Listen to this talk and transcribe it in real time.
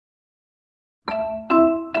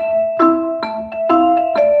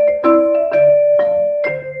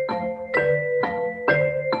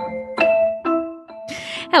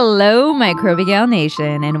Hello, Microbiome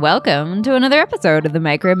Nation, and welcome to another episode of the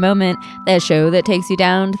Microbe Moment, the show that takes you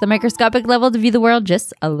down to the microscopic level to view the world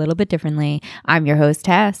just a little bit differently. I'm your host,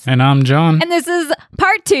 Tess. And I'm John. And this is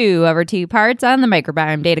part 2 of our 2 parts on the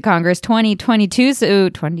Microbiome Data Congress 2022. So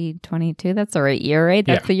 2022, that's the right year, right?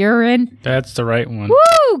 That's the year we're in? That's the right one.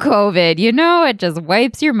 Woo, COVID. You know, it just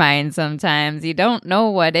wipes your mind sometimes. You don't know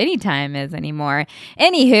what any time is anymore.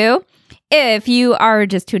 Anywho, if you are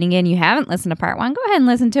just tuning in, you haven't listened to part 1, go ahead and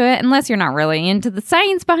listen to it, unless you're not really into the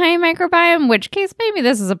science behind microbiome, in which case maybe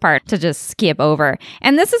this is a part to just skip over.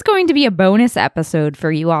 And this is going to be a bonus episode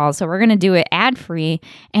for you all, so we're going to do it ad-free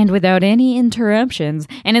and without any interruptions,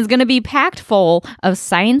 and it's going to be packed full of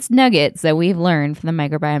science nuggets that we've learned from the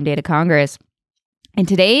Microbiome Data Congress. And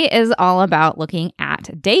today is all about looking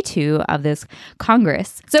at day 2 of this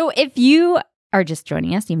Congress. So if you are just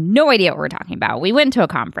joining us, you have no idea what we're talking about. We went to a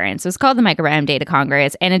conference. It was called the Microbiome Data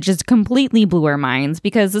Congress, and it just completely blew our minds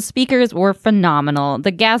because the speakers were phenomenal.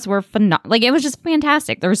 The guests were phenomenal. Like, it was just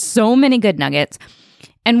fantastic. There were so many good nuggets,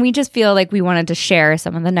 and we just feel like we wanted to share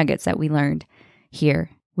some of the nuggets that we learned here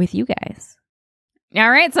with you guys. All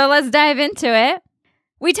right, so let's dive into it.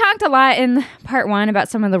 We talked a lot in part 1 about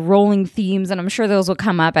some of the rolling themes, and I'm sure those will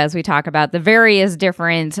come up as we talk about the various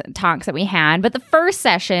different talks that we had. But the first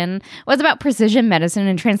session was about precision medicine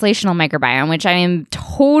and translational microbiome, which I am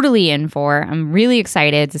totally in for. I'm really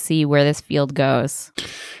excited to see where this field goes.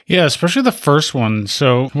 Yeah, especially the first one.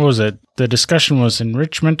 So what was it? The discussion was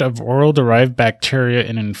enrichment of oral-derived bacteria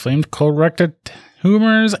in inflamed colorectal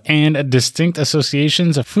tumors and distinct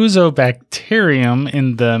associations of Fusobacterium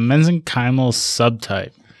in the mesenchymal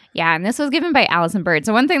subtype. Yeah, and this was given by Allison Bird.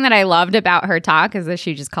 So one thing that I loved about her talk is that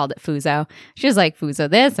she just called it Fuso. She was like, Fuso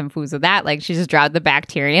this and Fuso that. Like, she just dropped the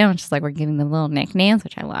bacterium. She's like, we're giving them little nicknames,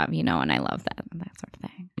 which I love, you know, and I love that sort of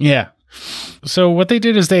thing. Yeah. So what they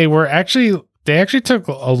did is they actually took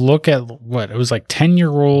a look at what? It was like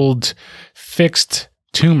 10-year-old fixed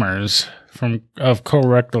tumors of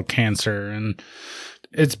colorectal cancer, and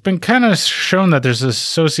it's been kind of shown that there's an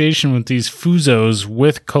association with these fusos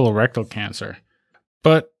with colorectal cancer.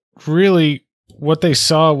 But really, what they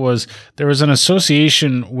saw was there was an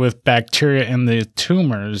association with bacteria in the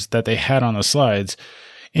tumors that they had on the slides.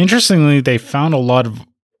 Interestingly, they found a lot of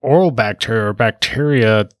oral bacteria or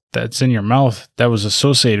bacteria that's in your mouth that was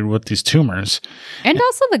associated with these tumors. And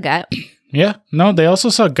also the gut. Yeah. No, they also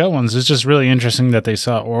saw gut ones. It's just really interesting that they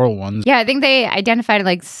saw oral ones. Yeah, I think they identified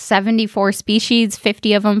like 74 species,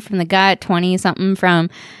 50 of them from the gut, 20-something from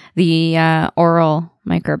the oral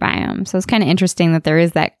microbiome. So it's kind of interesting that there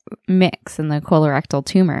is that mix in the colorectal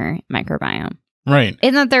tumor microbiome. Right.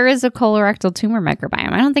 And that there is a colorectal tumor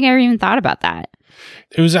microbiome. I don't think I ever even thought about that.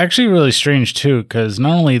 It was actually really strange, too, because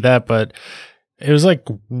not only that, but it was like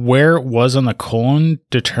where it was on the colon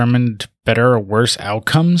determined better or worse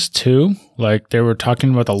outcomes too. Like they were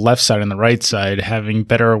talking about the left side and the right side having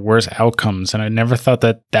better or worse outcomes. And I never thought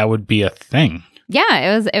that that would be a thing.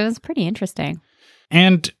 Yeah, it was pretty interesting.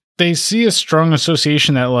 And they see a strong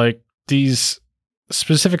association that like these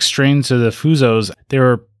specific strains of the fusos,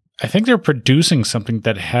 I think they're producing something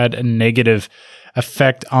that had a negative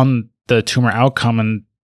effect on the tumor outcome, and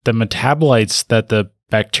the metabolites that the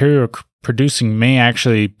bacteria are producing may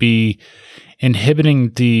actually be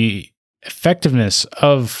inhibiting the effectiveness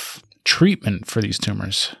of treatment for these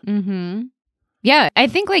tumors. Mm-hmm. Yeah, I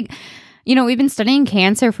think we've been studying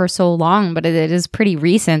cancer for so long, but it is pretty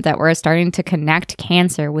recent that we're starting to connect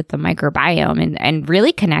cancer with the microbiome and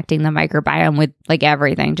really connecting the microbiome with like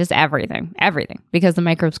everything, just everything, because the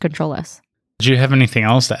microbes control us. Did you have anything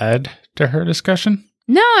else to add to her discussion?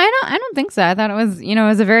 No, I don't think so. I thought it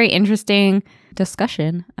was a very interesting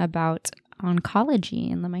discussion about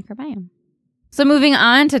oncology and the microbiome. So moving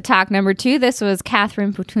on to talk number 2, this was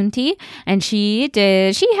Catherine Putunti, and she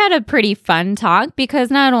had a pretty fun talk because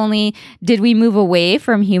not only did we move away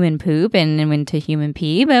from human poop and into human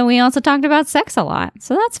pee, but we also talked about sex a lot.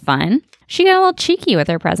 So that's fun. She got a little cheeky with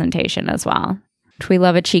her presentation as well. We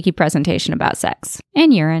love a cheeky presentation about sex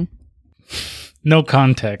and urine. No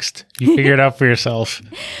context. You figure it out for yourself.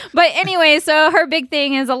 But anyway, so her big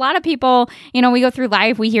thing is a lot of people, we go through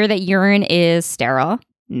life, we hear that urine is sterile.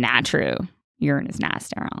 Not true. Urine is not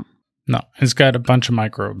sterile. No, it's got a bunch of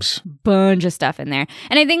microbes. Bunch of stuff in there.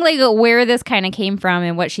 And I think where this kind of came from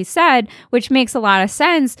and what she said, which makes a lot of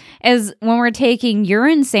sense, is when we're taking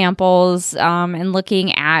urine samples and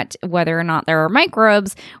looking at whether or not there are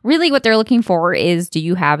microbes, really what they're looking for is, do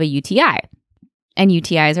you have a UTI? And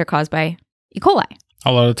UTIs are caused by E. coli.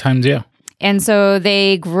 A lot of times, yeah. And so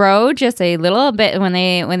they grow just a little bit when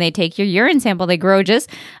they take your urine sample, they grow just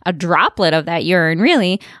a droplet of that urine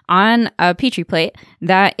really on a Petri plate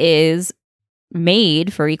that is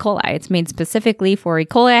made for E. coli. It's made specifically for E.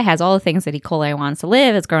 coli. It has all the things that E. coli wants to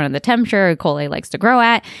live. It's grown at the temperature E. coli likes to grow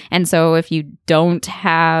at. And so if you don't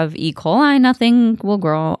have E. coli, nothing will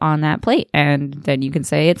grow on that plate. And then you can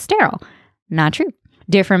say it's sterile. Not true.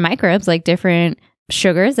 Different microbes like different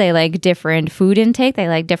sugars. They like different food intake. They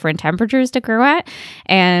like different temperatures to grow at.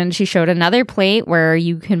 And she showed another plate where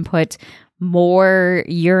you can put more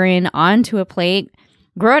urine onto a plate,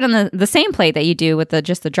 grow it on the same plate that you do with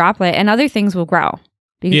just the droplet, and other things will grow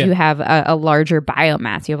because you have a larger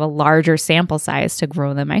biomass. You have a larger sample size to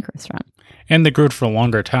grow the microbes from. And they grew it for a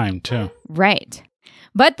longer time, too. Right.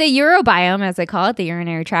 But the urobiome, as they call it, the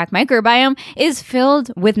urinary tract microbiome, is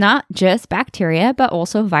filled with not just bacteria, but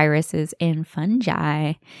also viruses and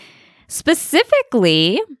fungi.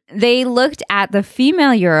 Specifically, they looked at the female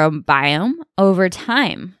urobiome over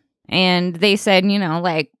time. And they said,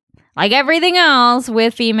 like everything else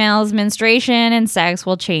with females, menstruation and sex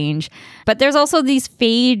will change. But there's also these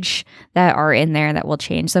phage that are in there that will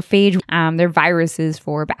change. So phage, they're viruses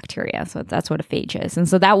for bacteria. So that's what a phage is. And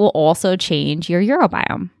so that will also change your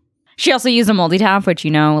urobiome. She also used a MultiTOF, which,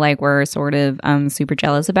 we're sort of super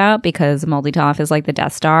jealous about because MultiTOF is like the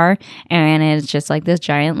Death Star. And it's just like this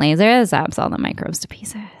giant laser that zaps all the microbes to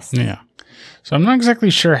pieces. Yeah. So I'm not exactly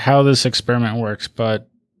sure how this experiment works, but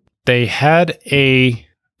they had a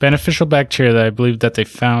beneficial bacteria that I believe that they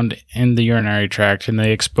found in the urinary tract, and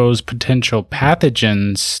they exposed potential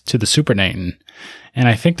pathogens to the supernatant. And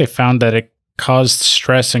I think they found that it caused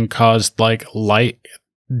stress and caused light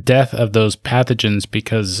death of those pathogens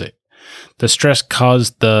because the stress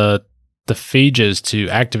caused the phages to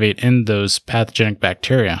activate in those pathogenic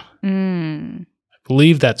bacteria. I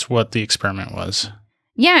believe that's what the experiment was.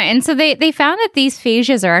 Yeah, and so they found that these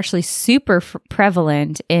phages are actually super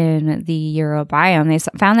prevalent in the urobiome. They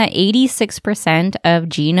found that 86% of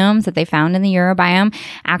genomes that they found in the urobiome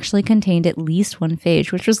actually contained at least one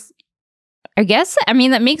phage, which was,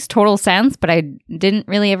 that makes total sense, but I didn't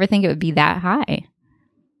really ever think it would be that high.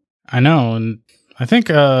 I know, and I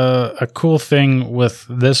think a cool thing with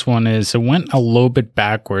this one is it went a little bit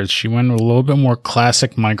backwards. She went a little bit more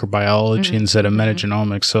classic microbiology instead of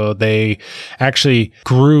metagenomics. So they actually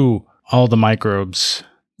grew all the microbes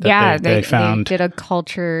that they found. They did a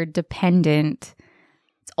culture dependent.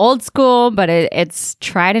 It's old school, but it's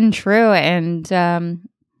tried and true, and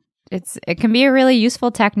it can be a really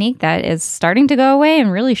useful technique that is starting to go away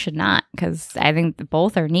and really should not, because I think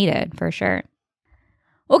both are needed for sure.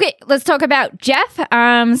 Okay, let's talk about Jeff.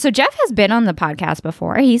 So Jeff has been on the podcast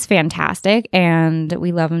before. He's fantastic, and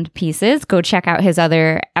we love him to pieces. Go check out his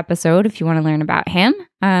other episode if you want to learn about him.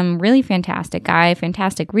 Really fantastic guy,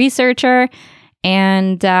 fantastic researcher,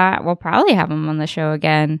 and we'll probably have him on the show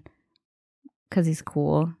again because he's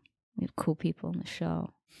cool. We have cool people on the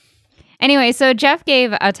show. Anyway, so Jeff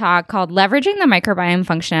gave a talk called Leveraging the Microbiome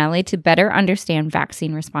Functionality to Better Understand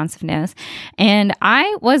Vaccine Responsiveness, and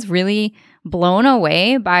I was really blown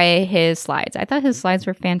away by his slides. I thought his slides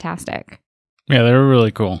were fantastic. Yeah, they were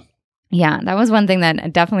really cool. Yeah, that was one thing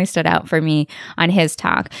that definitely stood out for me on his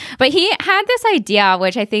talk. But he had this idea,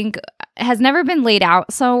 which I think has never been laid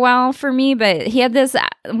out so well for me, but he had this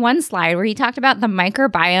one slide where he talked about the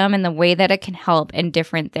microbiome and the way that it can help in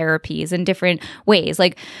different therapies in different ways.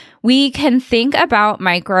 Like, we can think about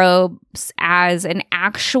microbes as an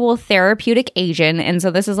actual therapeutic agent. And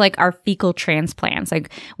so this is like our fecal transplants.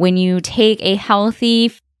 Like, when you take a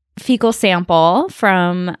healthy fecal sample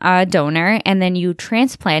from a donor and then you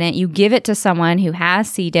transplant it, you give it to someone who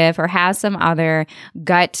has C. diff or has some other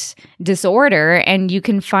gut disorder, and you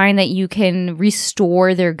can find that you can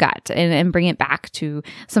restore their gut and bring it back to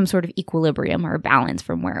some sort of equilibrium or balance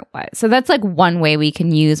from where it was. So that's like one way we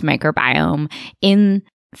can use microbiome in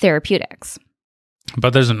therapeutics.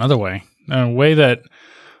 But there's another way, a way that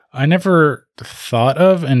I never thought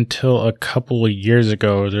of until a couple of years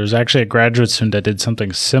ago. There's actually a graduate student that did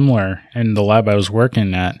something similar in the lab I was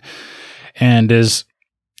working at, and is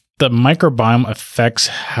the microbiome affects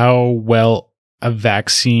how well a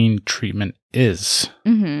vaccine treatment is.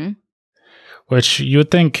 Mm-hmm. Which you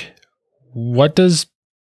would think, what does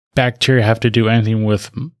bacteria have to do anything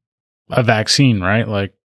with a vaccine, right?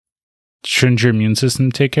 Like, shouldn't your immune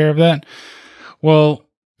system take care of that? Well,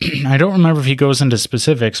 I don't remember if he goes into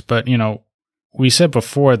specifics, but, we said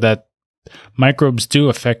before that microbes do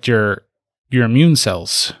affect your immune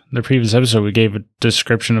cells. In the previous episode, we gave a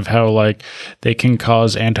description of how, they can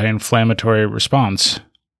cause anti-inflammatory response,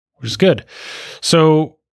 which is good.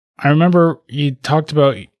 So I remember he talked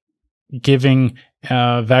about giving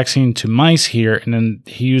a vaccine to mice here, and then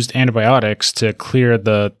he used antibiotics to clear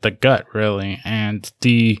the gut, really. And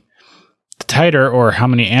the titer, or how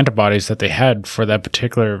many antibodies that they had for that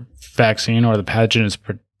particular vaccine or the pathogen is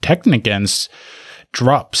protecting against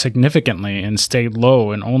dropped significantly and stayed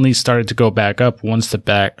low and only started to go back up once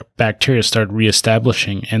the bacteria started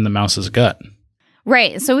reestablishing in the mouse's gut.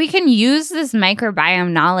 Right. So we can use this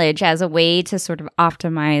microbiome knowledge as a way to sort of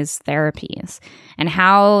optimize therapies and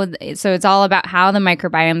so it's all about how the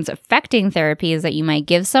microbiome's affecting therapies that you might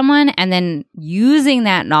give someone and then using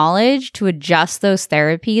that knowledge to adjust those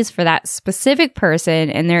therapies for that specific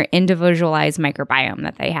person and their individualized microbiome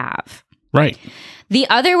that they have. Right. The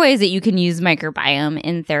other ways that you can use microbiome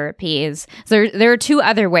in therapies, there are two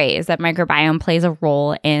other ways that microbiome plays a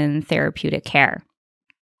role in therapeutic care.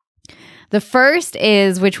 The first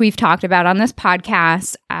is, which we've talked about on this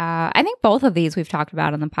podcast. I think both of these we've talked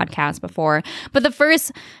about on the podcast before. But the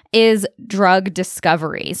first is drug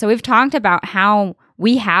discovery. So we've talked about how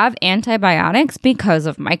we have antibiotics because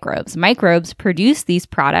of microbes. Microbes produce these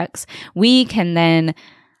products. We can then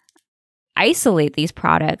isolate these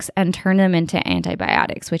products and turn them into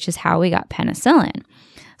antibiotics, which is how we got penicillin.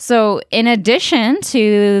 So in addition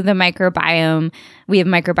to the microbiome, we have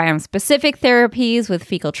microbiome-specific therapies with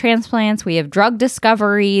fecal transplants. We have drug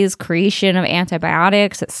discoveries, creation of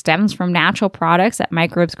antibiotics that stems from natural products that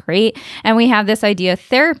microbes create. And we have this idea of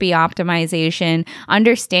therapy optimization,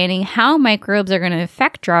 understanding how microbes are going to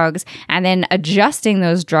affect drugs and then adjusting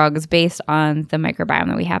those drugs based on the microbiome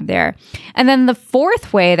that we have there. And then the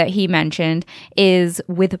fourth way that he mentioned is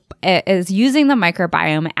using the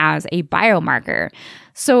microbiome as a biomarker.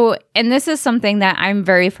 So, and this is something that I'm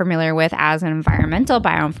very familiar with as an environmental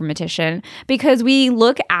bioinformatician because we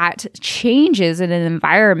look at changes in an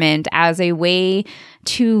environment as a way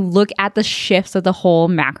to look at the shifts of the whole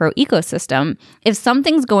macro ecosystem. If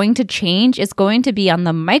something's going to change, it's going to be on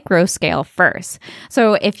the micro scale first.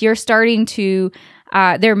 So if you're starting to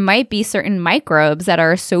there might be certain microbes that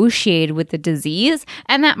are associated with the disease,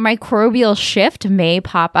 and that microbial shift may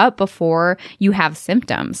pop up before you have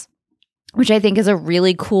symptoms, which I think is a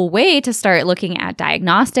really cool way to start looking at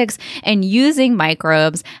diagnostics and using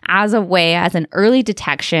microbes as an early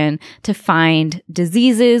detection to find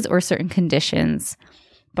diseases or certain conditions.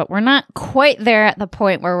 But we're not quite there at the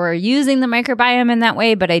point where we're using the microbiome in that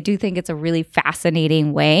way, but I do think it's a really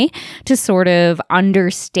fascinating way to sort of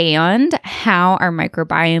understand how our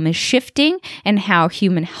microbiome is shifting and how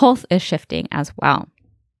human health is shifting as well.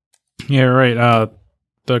 Yeah, right.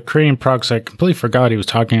 The creating products, I completely forgot he was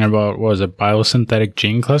talking about, biosynthetic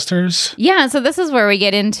gene clusters? Yeah, so this is where we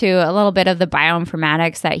get into a little bit of the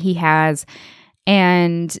bioinformatics that he has.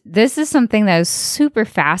 And this is something that is super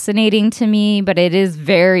fascinating to me, but it is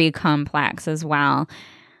very complex as well.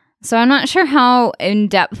 So I'm not sure how in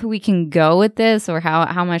depth we can go with this or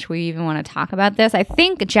how much we even want to talk about this. I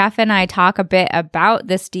think Jeff and I talk a bit about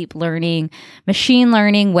this deep learning, machine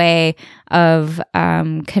learning way of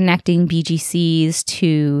connecting BGCs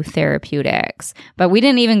to therapeutics. But we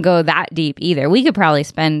didn't even go that deep either. We could probably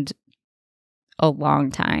spend a long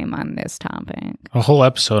time on this topic. A whole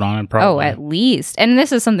episode on it, probably. Oh, at least. And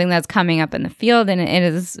this is something that's coming up in the field, and it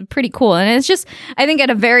is pretty cool. And it's just, I think at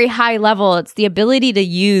a very high level, it's the ability to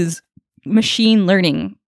use machine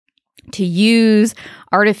learning, to use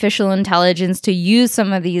artificial intelligence, to use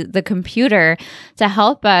some of the computer to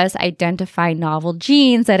help us identify novel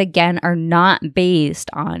genes that, again, are not based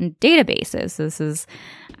on databases. This is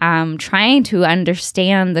trying to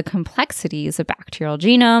understand the complexities of bacterial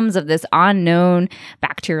genomes, of this unknown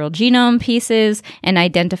bacterial genome pieces, and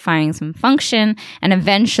identifying some function, and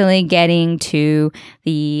eventually getting to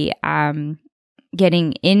the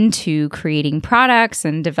getting into creating products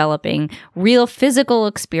and developing real physical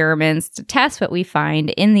experiments to test what we find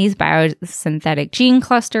in these biosynthetic gene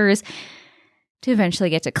clusters, to eventually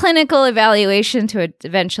get to clinical evaluation, to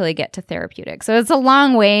eventually get to therapeutic. So it's a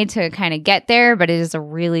long way to kind of get there, but it is a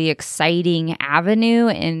really exciting avenue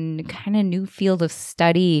and kind of new field of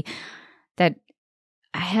study that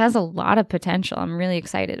has a lot of potential. I'm really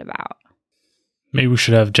excited about. Maybe we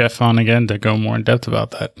should have Jeff on again to go more in depth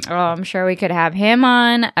about that. Oh, I'm sure we could have him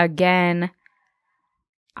on again.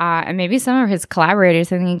 And maybe some of his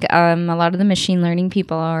collaborators. I think a lot of the machine learning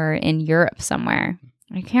people are in Europe somewhere.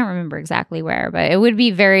 I can't remember exactly where, but it would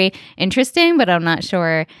be very interesting, but I'm not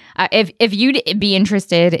sure. If you'd be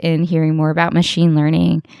interested in hearing more about machine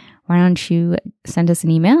learning, why don't you send us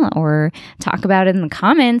an email or talk about it in the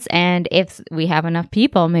comments? And if we have enough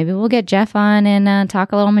people, maybe we'll get Jeff on and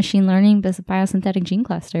talk a little machine learning, biosynthetic gene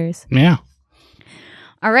clusters. Yeah.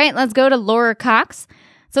 All right, let's go to Laura Cox.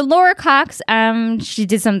 So Laura Cox, she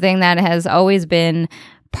did something that has always been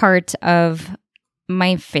part of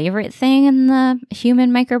my favorite thing in the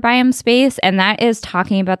human microbiome space, and that is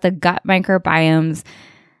talking about the gut microbiome's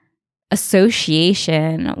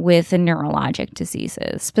association with the neurologic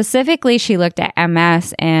diseases. Specifically, she looked at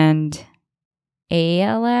MS and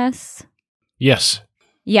ALS. Yes.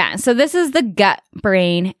 Yeah, so this is the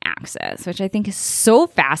gut-brain axis, which I think is so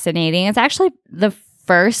fascinating. It's actually the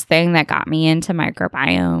first thing that got me into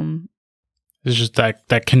microbiome. It's just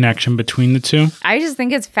that connection between the two. I just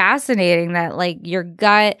think it's fascinating that like your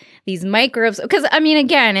gut, these microbes, because I mean,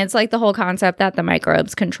 again, it's like the whole concept that the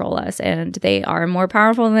microbes control us and they are more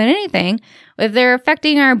powerful than anything. If they're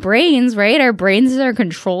affecting our brains, right? Our brains is our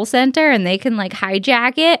control center and they can like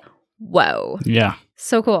hijack it. Whoa. Yeah.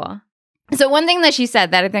 So cool. So one thing that she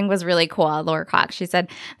said that I think was really cool, Laura Cox, she said,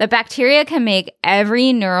 the bacteria can make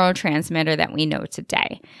every neurotransmitter that we know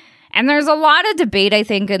today. And there's a lot of debate, I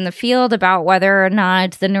think, in the field about whether or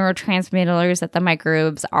not the neurotransmitters that the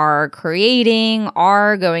microbes are creating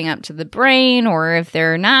are going up to the brain or if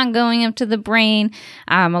they're not going up to the brain.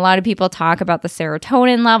 A lot of people talk about the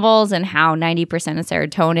serotonin levels and how 90% of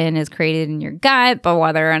serotonin is created in your gut, but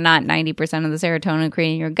whether or not 90% of the serotonin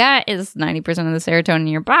created in your gut is 90% of the serotonin in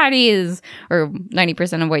your body is, or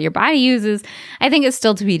 90% of what your body uses, I think is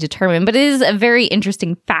still to be determined. But it is a very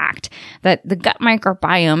interesting fact that the gut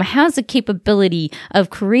microbiome has the capability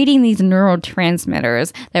of creating these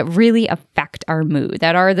neurotransmitters that really affect our mood,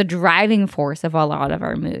 that are the driving force of a lot of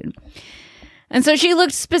our mood. And so she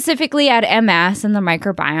looked specifically at MS and the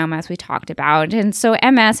microbiome, as we talked about. And so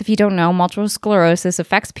MS, if you don't know, multiple sclerosis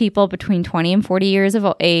affects people between 20 and 40 years of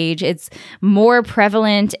age. It's more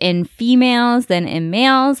prevalent in females than in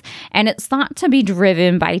males. And it's thought to be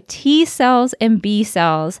driven by T cells and B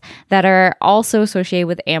cells that are also associated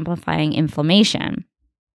with amplifying inflammation.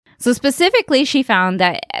 So specifically, she found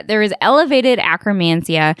that there is elevated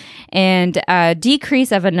Akkermansia and a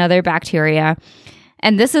decrease of another bacteria,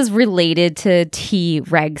 and this is related to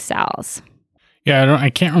Treg cells. Yeah,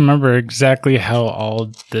 I can't remember exactly how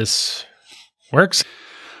all this works,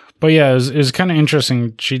 but yeah, it was kind of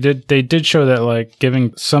interesting. They did show that like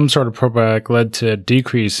giving some sort of probiotic led to a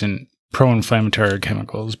decrease in pro-inflammatory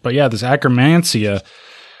chemicals. But yeah, this Akkermansia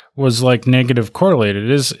was like negative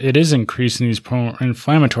correlated. It is increasing these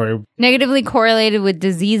pro-inflammatory. Negatively correlated with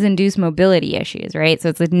disease-induced mobility issues, right? So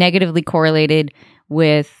it's like negatively correlated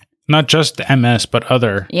with not just MS, but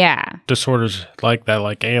other yeah disorders like that,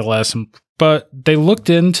 like ALS. But they looked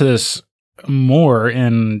into this more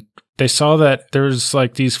and they saw that there's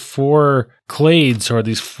like these 4 clades or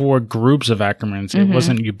these 4 groups of Akkermansia. Mm-hmm. It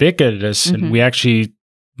wasn't ubiquitous, Mm-hmm. and we actually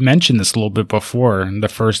mentioned this a little bit before in the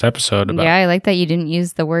first episode about. Yeah, I like that you didn't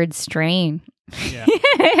use the word strain. Yeah.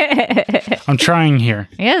 I'm trying here.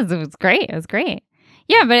 Yes, it was great. It was great.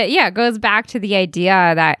 Yeah, but it goes back to the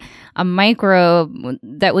idea that a microbe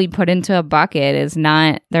that we put into a bucket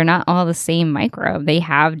they're not all the same microbe. They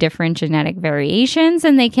have different genetic variations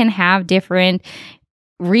and they can have different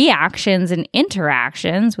reactions and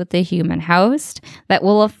interactions with the human host that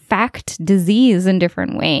will affect disease in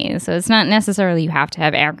different ways. So it's not necessarily you have to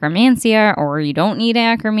have Akkermansia or you don't need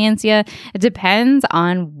Akkermansia. It depends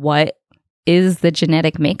on what is the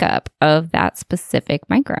genetic makeup of that specific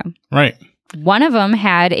microbe. Right. One of them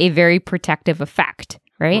had a very protective effect,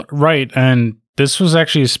 right? Right. And this was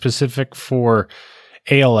actually specific for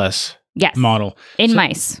ALS model. In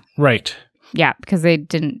mice. Right. Yeah, because they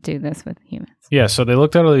didn't do this with humans. Yeah, so they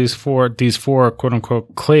looked at all these four quote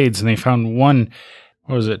unquote clades, and they found one.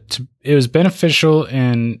 What was it? It was beneficial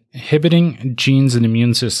in inhibiting genes in the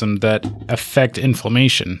immune system that affect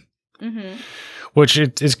inflammation. Mm-hmm. Which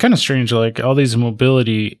is kind of strange. Like all these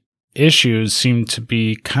mobility issues seem to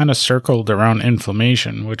be kind of circled around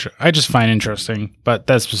inflammation, which I just find interesting. But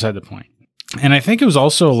that's beside the point. And I think it was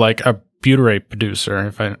also like a butyrate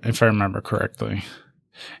producer, if I remember correctly.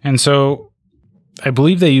 And so I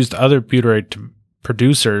believe they used other butyrate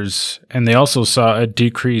producers, and they also saw a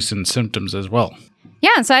decrease in symptoms as well.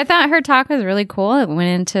 Yeah, so I thought her talk was really cool. It went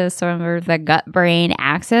into sort of the gut-brain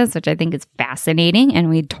axis, which I think is fascinating, and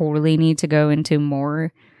we totally need to go into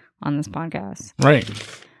more on this podcast. Right.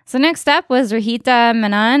 So next up was Rahita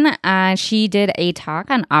Menon. She did a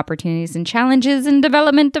talk on opportunities and challenges in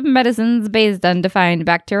development of medicines based on defined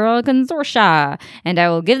bacterial consortia. And I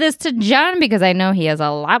will give this to John because I know he has a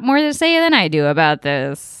lot more to say than I do about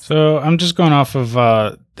this. So I'm just going off of,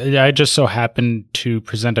 I just so happened to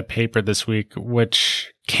present a paper this week,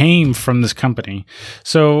 which came from this company.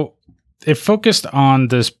 So it focused on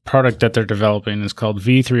this product that they're developing. It's called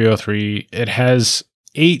V303. It has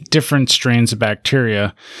 8 different strains of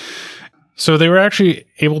bacteria. So they were actually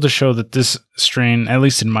able to show that this strain, at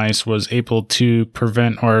least in mice, was able to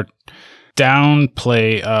prevent or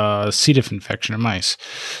downplay C. diff infection in mice.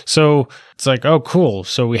 So it's like, oh, cool.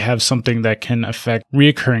 So we have something that can affect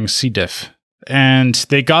reoccurring C. diff And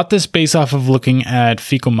they got this based off of looking at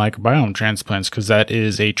fecal microbiome transplants because that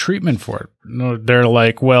is a treatment for it. No, they're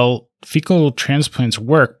like, well, fecal transplants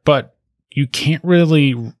work, but you can't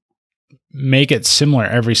really make it similar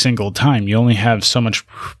every single time. You only have so much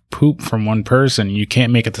poop from one person. You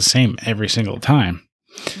can't make it the same every single time.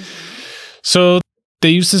 So they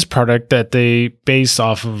used this product that they based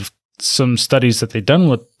off of some studies that they've done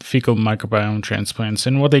with fecal microbiome transplants.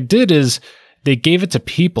 And what they did is they gave it to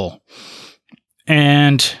people.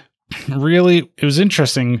 And really, it was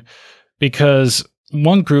interesting because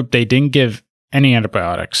one group, they didn't give any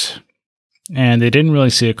antibiotics. And they didn't really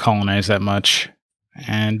see it colonize that much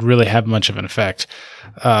and really have much of an effect.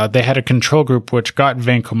 They had a control group which got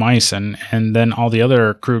vancomycin, and then all the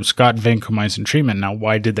other groups got vancomycin treatment. Now,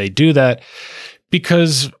 why did they do that?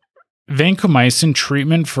 Because vancomycin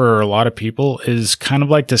treatment for a lot of people is kind of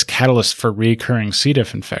like this catalyst for recurring C.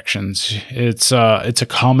 diff infections. It's a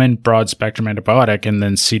common broad spectrum antibiotic, and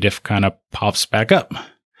then C. diff kind of pops back up.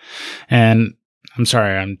 And I'm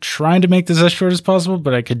sorry, I'm trying to make this as short as possible,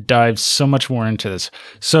 but I could dive so much more into this.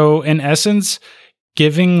 So in essence,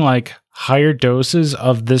 giving like higher doses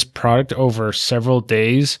of this product over several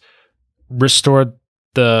days restored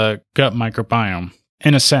the gut microbiome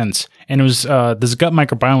in a sense. And it was this gut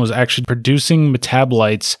microbiome was actually producing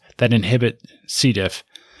metabolites that inhibit C. diff.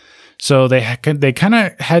 So they kind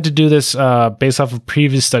of had to do this based off of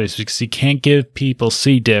previous studies because you can't give people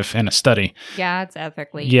C. diff in a study. Yeah, it's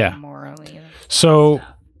ethically, morally. So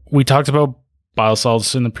we talked about bile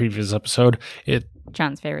salts in the previous episode.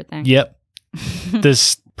 John's favorite thing. Yep.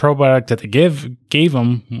 This probiotic that they gave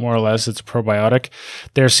them, more or less, it's a probiotic.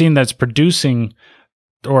 They're seeing that's producing,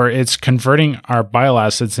 or it's converting our bile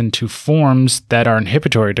acids into forms that are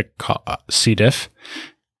inhibitory to C. diff.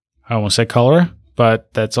 I won't say cholera,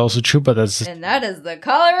 but that's also true. And that is the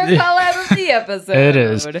cholera collab of the episode. It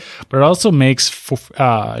is. But it also makes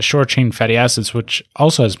short-chain fatty acids, which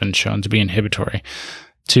also has been shown to be inhibitory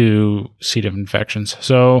to C. diff infections.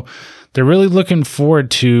 So they're really looking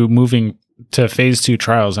forward to moving to phase 2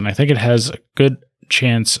 trials. And I think it has a good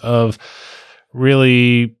chance of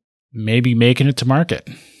really maybe making it to market.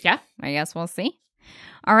 Yeah, I guess we'll see.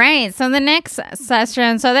 All right, so the next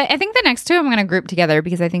session, I think the next two I'm going to group together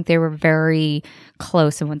because I think they were very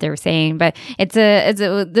close in what they were saying. But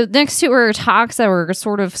the next two were talks that were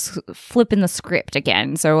sort of flipping the script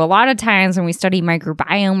again. So a lot of times when we study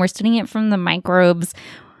microbiome, we're studying it from the microbes,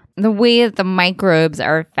 the way that the microbes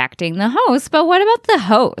are affecting the host. But what about the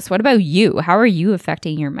host? What about you? How are you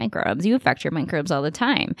affecting your microbes? You affect your microbes all the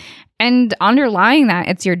time. And underlying that,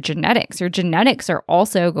 it's your genetics. Your genetics are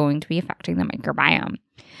also going to be affecting the microbiome.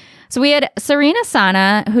 So we had Serena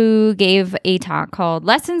Sana, who gave a talk called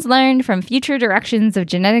Lessons Learned from Future Directions of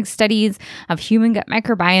Genetic Studies of Human Gut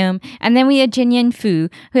Microbiome. And then we had Jinyan Fu,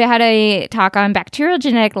 who had a talk on bacterial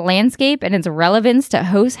genetic landscape and its relevance to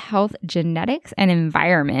host health genetics and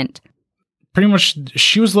environment. Pretty much,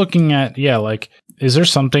 she was looking at, is there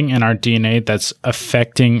something in our DNA that's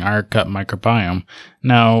affecting our gut microbiome?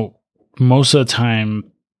 Now, most of the time,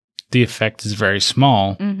 the effect is very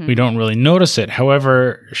small. Mm-hmm. We don't really notice it.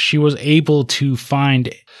 However, she was able to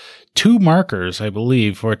find 2 markers, I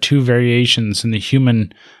believe, or 2 variations in the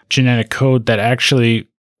human genetic code that actually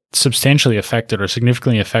substantially affected or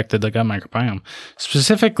significantly affected the gut microbiome.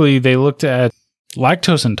 Specifically, they looked at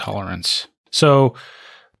lactose intolerance. So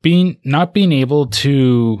not being able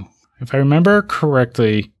to, if I remember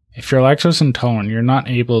correctly, if you're lactose intolerant, you're not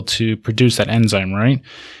able to produce that enzyme, right?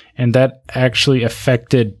 And that actually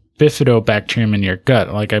affected bifidobacterium in your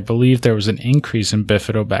gut. Like, I believe there was an increase in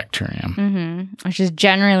bifidobacterium. Which is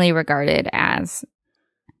generally regarded as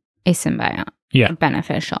a symbiont. Yeah.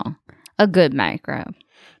 Beneficial. A good microbe.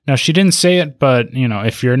 Now, she didn't say it, but,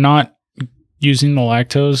 if you're not using the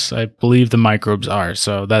lactose, I believe the microbes are.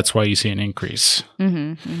 So that's why you see an increase.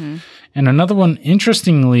 And another one,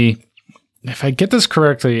 interestingly, if I get this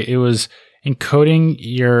correctly, it was encoding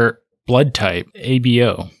your blood type,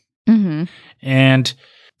 ABO. And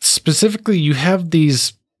specifically, you have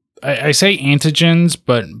these, I say antigens,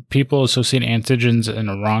 but people associate antigens in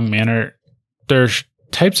a wrong manner. There's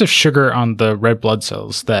types of sugar on the red blood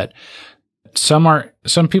cells that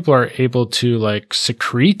some people are able to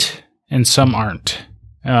secrete and some aren't.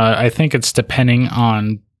 I think it's depending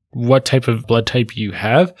on what type of blood type you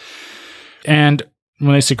have. And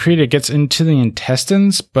when they secrete, it gets into the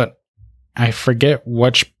intestines, but I forget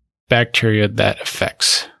which bacteria that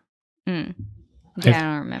affects. Yeah, I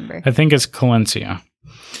don't remember. I think it's Colensia.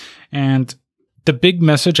 And the big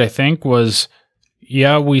message, I think, was,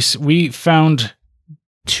 we found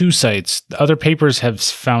 2 sites. The other papers have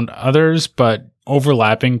found others, but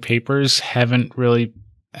overlapping papers haven't really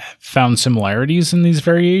found similarities in these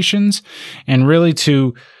variations. And really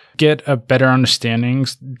to get a better understanding,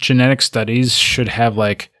 genetic studies should have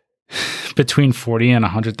like between 40 and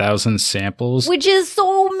 100,000 samples. Which is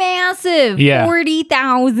so massive. Yeah.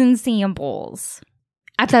 40,000 samples.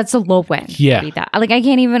 That's a low end. Yeah. Like, I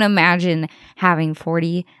can't even imagine having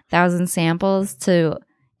 40,000 samples to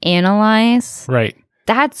analyze. Right.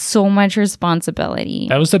 That's so much responsibility.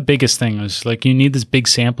 That was the biggest thing, was like you need this big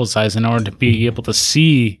sample size in order to be able to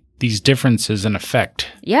see these differences in effect.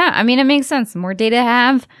 Yeah, I mean, it makes sense. The more data you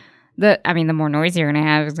have, the more noise you're going to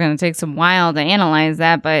have. It's going to take some while to analyze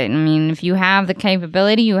that. But, I mean, if you have the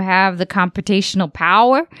capability, you have the computational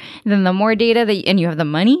power, then the more data and you have the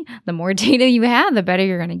money, the more data you have, the better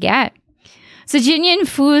you're going to get. So Jinyin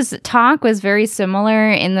Fu's talk was very similar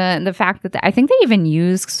in the fact that I think they even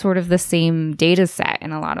used sort of the same data set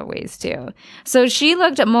in a lot of ways too. So she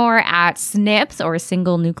looked more at SNPs, or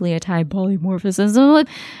single nucleotide polymorphism.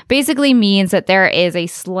 Basically means that there is a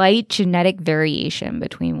slight genetic variation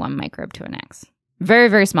between one microbe to an X. Very,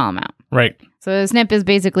 very small amount. Right. So a SNP is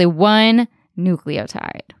basically one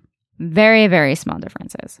nucleotide. Very, very small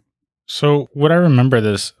differences. So what I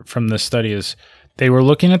remember from this study is they were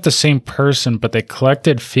looking at the same person, but they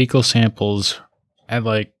collected fecal samples at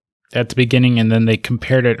the beginning, and then they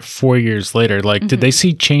compared it 4 years later. Like, did they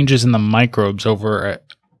see changes in the microbes over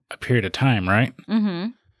a period of time, right? Mm-hmm.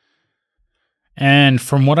 And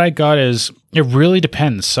from what I got is, it really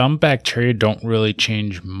depends. Some bacteria don't really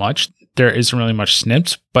change much. There isn't really much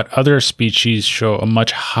SNPs, but other species show a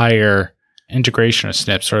much higher integration of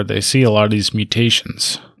SNPs, or they see a lot of these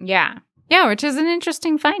mutations. Yeah. Yeah, which is an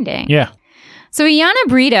interesting finding. Yeah. So Iana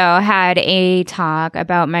Brito had a talk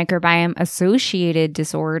about microbiome-associated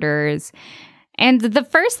disorders. And the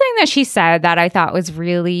first thing that she said that I thought was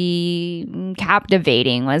really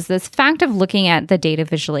captivating was this fact of looking at the data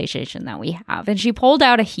visualization that we have. And she pulled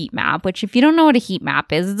out a heat map, which, if you don't know what a heat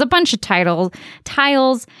map is, it's a bunch of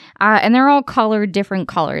tiles, and they're all colored different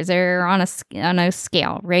colors. They're on a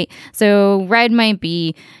scale, right? So red might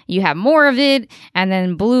be you have more of it, and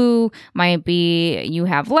then blue might be you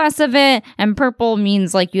have less of it, and purple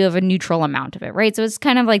means like you have a neutral amount of it, right? So it's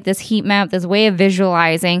kind of like this heat map, this way of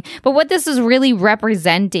visualizing. But what this is really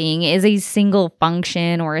representing is a single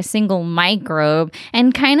function or a single microbe,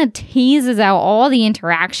 and kind of teases out all the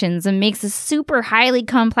interactions and makes a super highly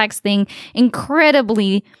complex thing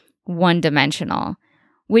incredibly one-dimensional,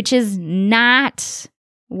 which is not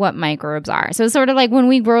what microbes are. So it's sort of like when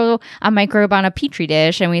we grow a microbe on a petri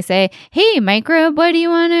dish and we say, hey, microbe, what do you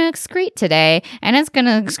want to excrete today? And it's going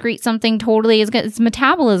to excrete something totally, its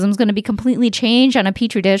metabolism is going to be completely changed on a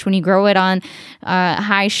petri dish when you grow it on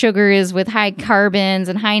high sugars with high carbons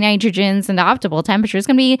and high nitrogens and optimal temperature. It's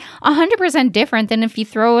going to be 100% different than if you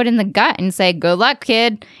throw it in the gut and say, good luck,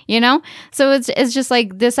 kid, you know? So it's just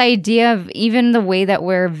like this idea of even the way that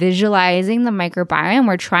we're visualizing the microbiome,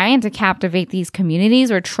 we're trying to captivate these communities,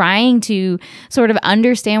 we're trying to sort of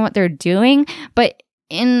understand what they're doing, but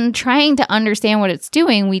in trying to understand what it's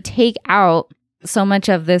doing, we take out so much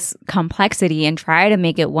of this complexity and try to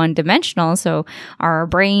make it one-dimensional so our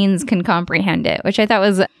brains can comprehend it, which I thought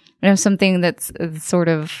was something that's sort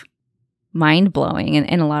of mind-blowing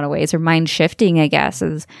in a lot of ways, or mind-shifting, I guess,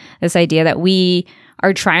 is this idea that we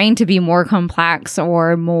are trying to be more complex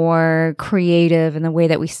or more creative in the way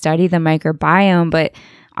that we study the microbiome, but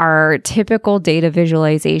our typical data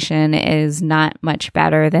visualization is not much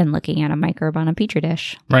better than looking at a microbe on a petri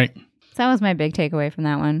dish. Right. So that was my big takeaway from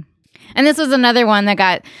that one. And this was another one that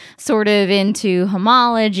got sort of into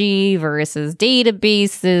homology versus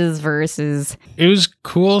databases versus... It was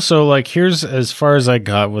cool. So, like, here's as far as I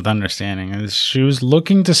got with understanding is she was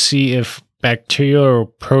looking to see if bacterial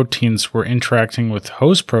proteins were interacting with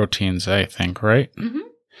host proteins, I think, right? Mm-hmm.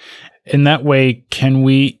 In that way, can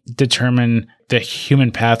we determine the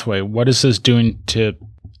human pathway? What is this doing to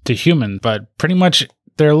humans? But pretty much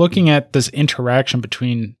they're looking at this interaction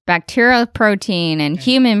between bacterial protein and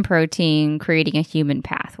human protein, creating a human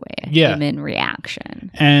pathway, a human reaction.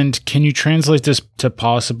 And can you translate this to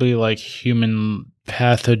possibly like human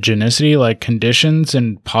pathogenicity, like conditions,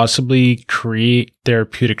 and possibly create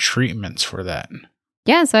therapeutic treatments for that?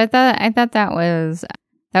 Yeah, so I thought that was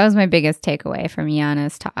my biggest takeaway from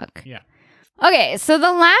Iana's talk. Yeah. Okay, so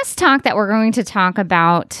the last talk that we're going to talk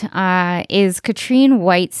about is Katrine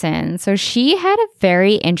Whiteson. So she had a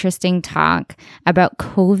very interesting talk about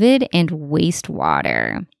COVID and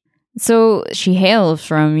wastewater. So she hails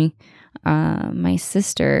from my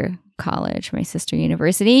sister college, my sister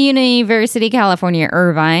university, University California,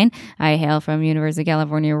 Irvine. I hail from University of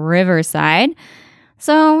California, Riverside.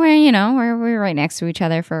 So we're right next to each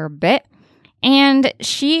other for a bit. And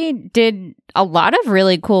she did a lot of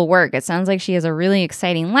really cool work. It sounds like she has a really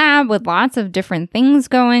exciting lab with lots of different things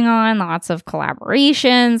going on, lots of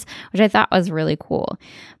collaborations, which I thought was really cool.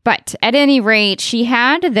 But at any rate, she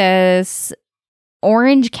had this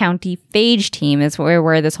Orange County phage team is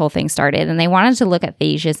where this whole thing started. And they wanted to look at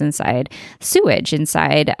phages inside sewage,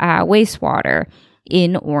 inside wastewater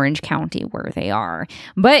in Orange County where they are.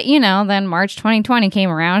 But, then March 2020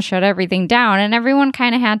 came around, shut everything down, and everyone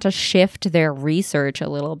kind of had to shift their research a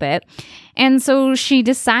little bit. And so she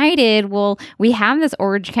decided, well, we have this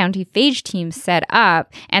Orange County phage team set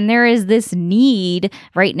up, and there is this need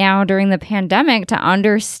right now during the pandemic to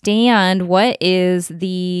understand what is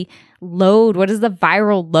the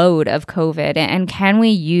viral load of COVID, and can we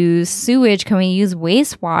use sewage, can we use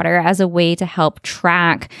wastewater as a way to help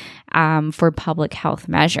track for public health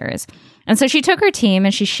measures. And so she took her team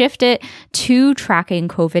and she shifted to tracking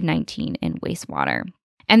COVID-19 in wastewater.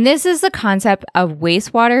 And this is the concept of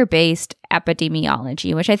wastewater-based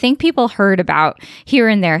epidemiology, which I think people heard about here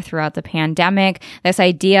and there throughout the pandemic. This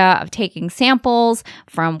idea of taking samples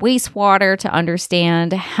from wastewater to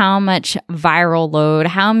understand how much viral load,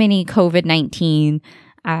 how many COVID-19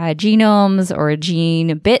 genomes or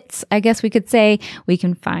gene bits, I guess we could say, we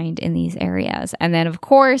can find in these areas. And then, of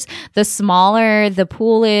course, the smaller the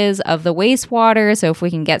pool is of the wastewater. So if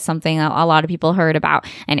we can get something a lot of people heard about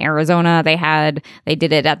in Arizona, they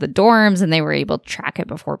did it at the dorms and they were able to track it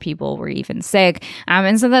before people were even sick.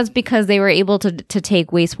 And so that's because they were able to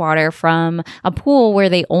take wastewater from a pool where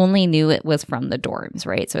they only knew it was from the dorms,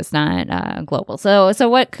 right? So it's not global. So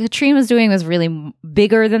what Katrina was doing was really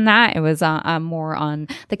bigger than that. It was more on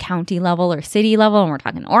the county level or city level, and we're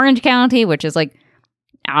talking Orange County, which is like,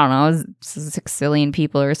 I don't know, 6 zillion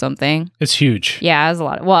people or something. It's huge. Yeah, it's a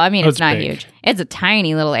lot. Well, I mean, it's not big. huge. It's a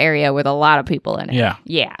tiny little area with a lot of people in it.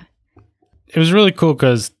 Yeah. It was really cool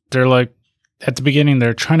because they're like, at the beginning,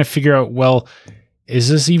 they're trying to figure out, well, is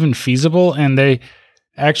this even feasible? And they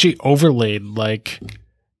actually overlaid like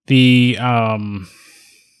the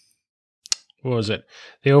what was it?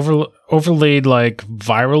 They overlaid like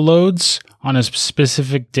viral loads on a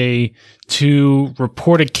specific day to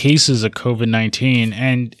reported cases of COVID-19,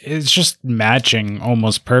 and it's just matching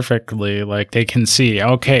almost perfectly. Like they can see,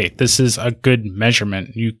 okay, this is a good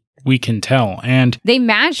measurement. We can tell. And they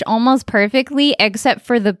matched almost perfectly, except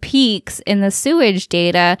for the peaks in the sewage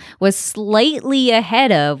data was slightly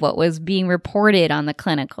ahead of what was being reported on the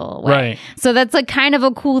clinical way. Right. So that's like kind of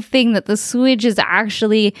a cool thing that the sewage is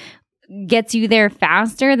actually gets you there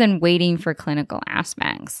faster than waiting for clinical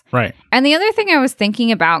aspects. Right. And the other thing I was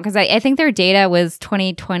thinking about, because I think their data was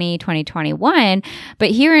 2020, 2021,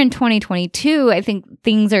 but here in 2022, I think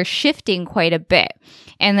things are shifting quite a bit.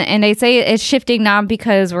 And I say it's shifting not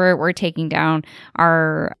because we're taking down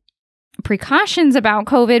our precautions about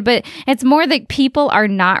COVID, but it's more that people are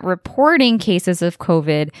not reporting cases of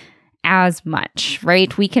COVID as much,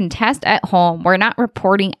 right? We can test at home. We're not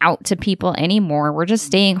reporting out to people anymore. We're just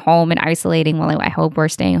staying home and isolating. Well, I hope we're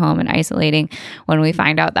staying home and isolating when we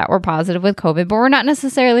find out that we're positive with COVID, but we're not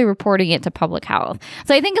necessarily reporting it to public health.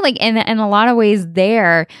 So I think like in a lot of ways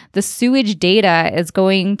there, the sewage data is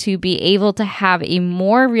going to be able to have a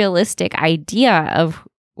more realistic idea of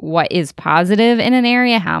what is positive in an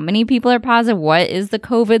area, how many people are positive, what is the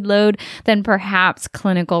COVID load, than perhaps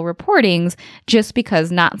clinical reportings, just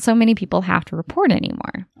because not so many people have to report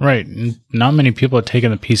anymore. Right. Not many people are taking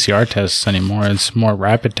the PCR tests anymore. It's more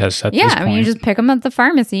rapid tests at this point. Yeah, I mean, you just pick them at the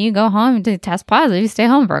pharmacy, you go home, you test positive, you stay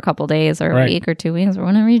home for a couple days or a week or 2 weeks or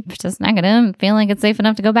whenever you test negative, feel like it's safe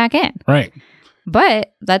enough to go back in. Right.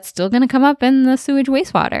 But that's still going to come up in the sewage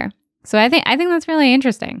wastewater. So I think that's really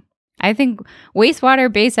interesting. I think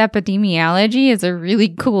wastewater-based epidemiology is a really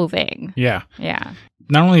cool thing. Yeah. Yeah.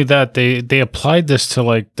 Not only that, they applied this to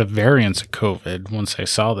like the variants of COVID once they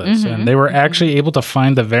saw this. And they were actually able to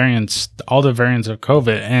find the variants, all the variants of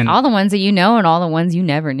COVID. And all the ones that you know and all the ones you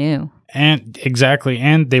never knew. And exactly.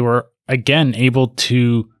 And they were, again, able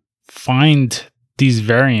to find these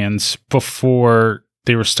variants before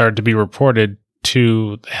they were started to be reported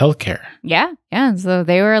to healthcare. Yeah. So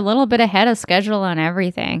they were a little bit ahead of schedule on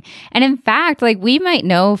everything. And in fact, like we might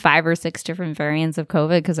know 5 or 6 different variants of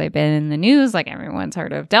COVID because I've been in the news. Like everyone's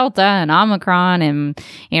heard of Delta and Omicron and,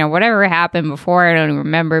 whatever happened before. I don't even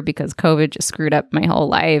remember because COVID just screwed up my whole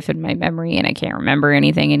life and my memory and I can't remember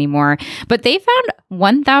anything anymore. But they found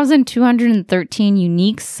 1,213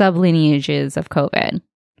 unique sublineages of COVID.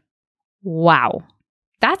 Wow.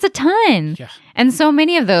 That's a ton. Yeah. And so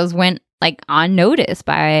many of those went like unnoticed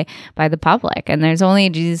by the public. And there's only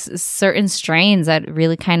these certain strains that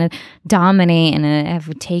really kind of dominate and have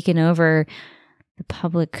taken over the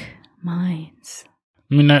public minds.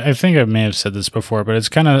 I mean, I think I may have said this before, but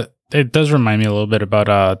it does remind me a little bit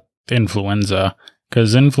about influenza,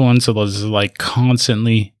 because influenza is like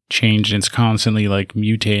constantly changing. It's constantly like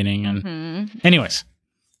mutating. And anyways,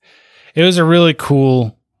 it was a really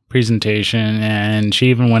cool presentation, and she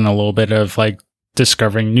even went a little bit of like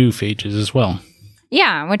discovering new phages as well.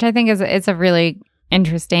 Yeah, which I think it's a really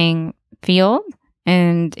interesting field.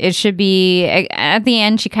 And it should be, at the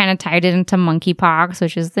end, she kind of tied it into monkeypox,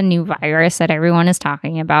 which is the new virus that everyone is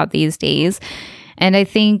talking about these days. And I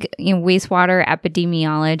think wastewater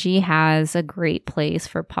epidemiology has a great place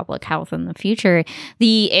for public health in the future.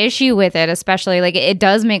 The issue with it, especially, like, it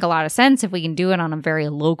does make a lot of sense if we can do it on a very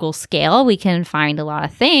local scale. We can find a lot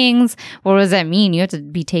of things. What does that mean? You have to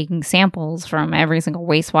be taking samples from every single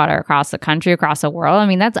wastewater across the country, across the world. I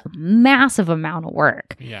mean, that's a massive amount of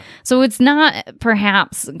work. Yeah. So it's not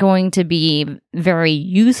perhaps going to be very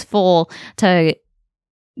useful to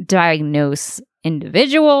diagnose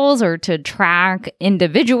individuals or to track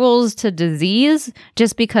individuals to disease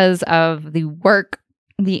just because of the work,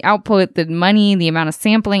 the output, the money, the amount of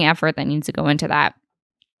sampling effort that needs to go into that.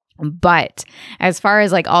 But as far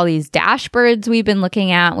as like all these dashboards we've been looking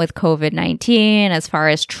at with COVID-19, as far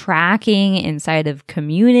as tracking inside of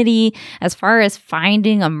community, as far as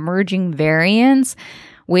finding emerging variants,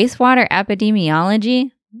 wastewater epidemiology,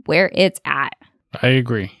 where it's at. I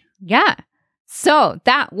agree. Yeah. So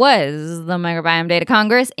that was the Microbiome Data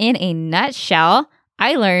Congress in a nutshell.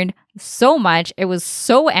 I learned so much. It was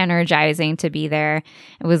so energizing to be there.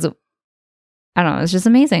 It was, I don't know, it was just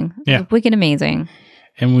amazing. Yeah. It was wicked amazing.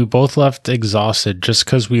 And we both left exhausted just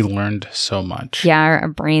because we learned so much. Yeah, our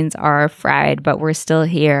brains are fried, but we're still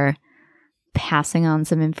here passing on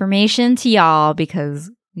some information to y'all because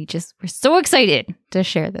we're so excited to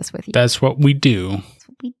share this with you. That's what we do. That's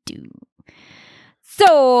what we do.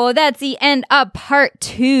 So that's the end of part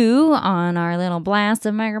 2 on our little blast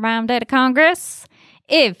of Microbiome Data Congress.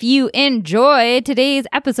 If you enjoyed today's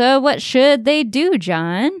episode, what should they do,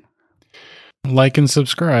 John? Like and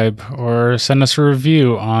subscribe, or send us a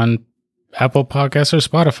review on Apple Podcasts or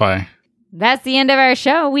Spotify. That's the end of our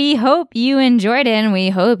show. We hope you enjoyed it, and we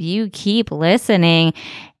hope you keep listening.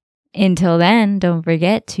 Until then, don't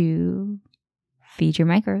forget to feed your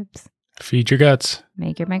microbes. Feed your guts.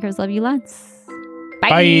 Make your microbes love you lots.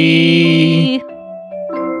 Bye.